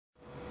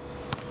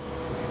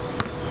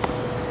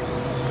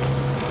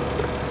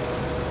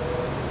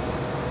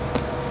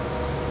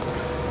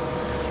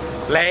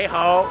你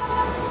好，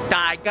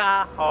大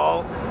家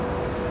好。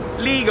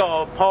呢個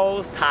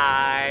post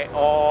係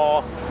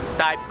我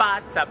第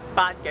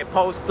88嘅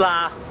post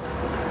啦，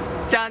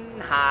真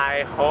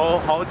係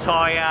好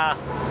彩啊！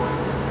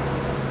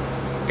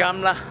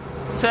咁啦，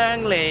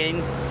上年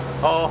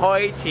我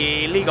開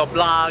始呢個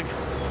blog，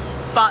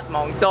 發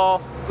夢多，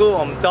估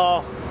唔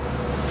多，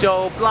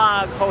做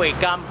blog 可以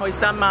咁開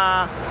心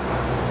啊！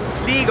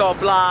呢個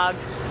blog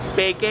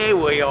俾機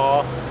會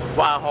我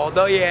話好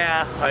多嘢，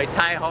去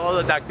睇好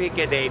多特別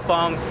嘅地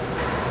方，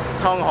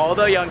同好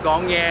多人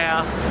講嘢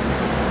啊！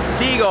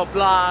呢個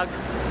blog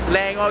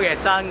令我嘅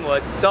生活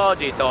多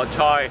姿多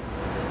彩。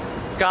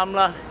咁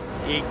啦，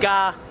而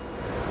家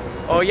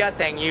我一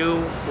定要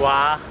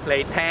話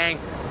你聽。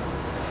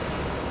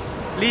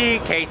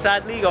其實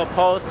呢個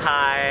post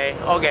係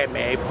我嘅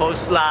微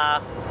post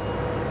啦。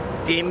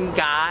點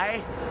解？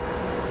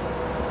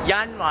因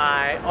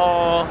為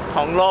我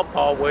同老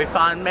婆會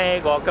返美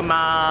國㗎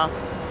嘛。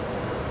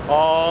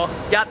我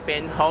一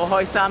邊好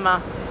開心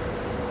啊，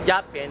一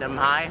邊唔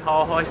係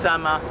好開心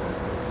啊。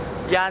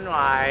因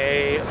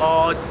為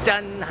我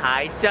真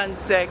係珍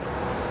惜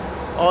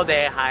我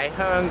哋喺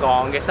香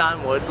港嘅生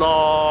活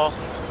咯。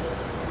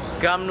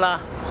咁啦，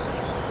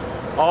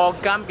我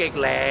感激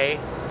你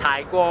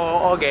睇過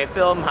我嘅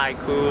film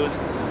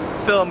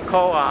haikus、film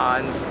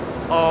koans。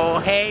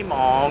我希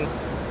望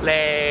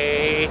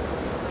你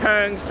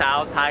享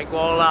受睇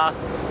過啦。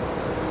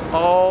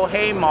我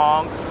希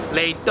望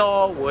你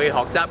都會學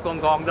習講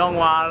廣東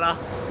話啦。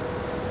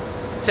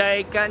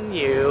最緊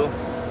要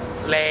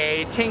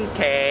你千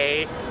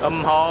祈唔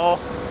好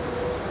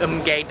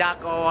唔記得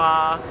我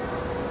啊！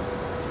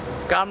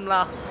咁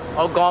啦，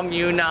我講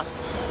完啦，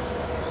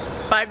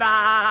拜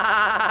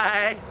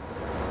拜。